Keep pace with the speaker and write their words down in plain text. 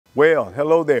Well,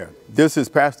 hello there. This is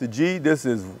Pastor G. This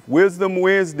is Wisdom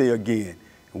Wednesday again.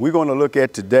 And we're going to look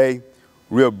at today,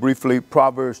 real briefly,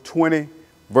 Proverbs 20,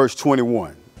 verse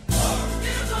 21.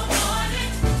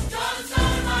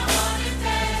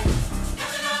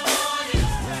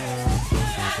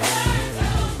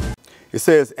 It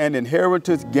says, an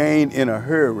inheritance gained in a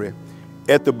hurry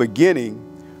at the beginning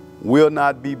will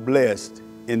not be blessed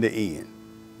in the end.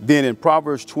 Then in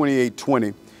Proverbs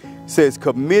 28:20, it says,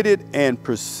 committed and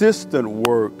persistent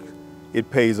work, it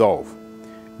pays off.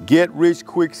 Get rich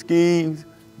quick schemes,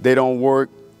 they don't work.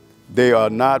 They are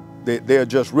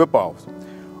just ripoffs.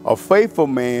 A faithful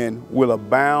man will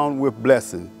abound with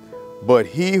blessings, but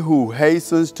he who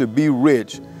hastens to be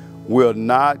rich will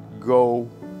not go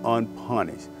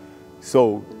unpunished.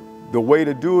 So the way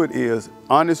to do it is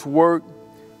honest work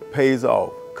pays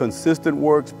off. Consistent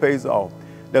works pays off.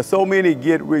 There's so many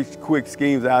get rich quick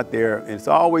schemes out there, and it's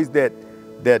always that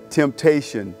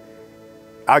temptation.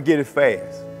 I get it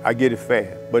fast,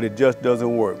 but it just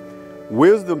doesn't work.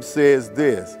 Wisdom says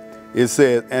this. It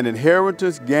says, an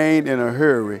inheritance gained in a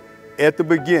hurry at the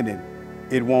beginning,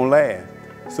 it won't last.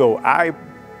 So I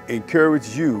encourage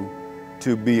you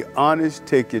to be honest,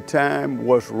 take your time,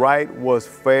 what's right, what's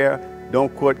fair,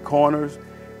 don't cut corners.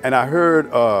 And I heard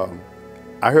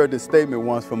this statement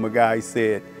once from a guy. He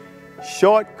said,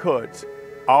 shortcuts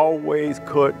always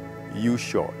cut you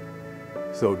short.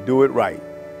 So do it right.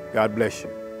 God bless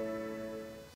you.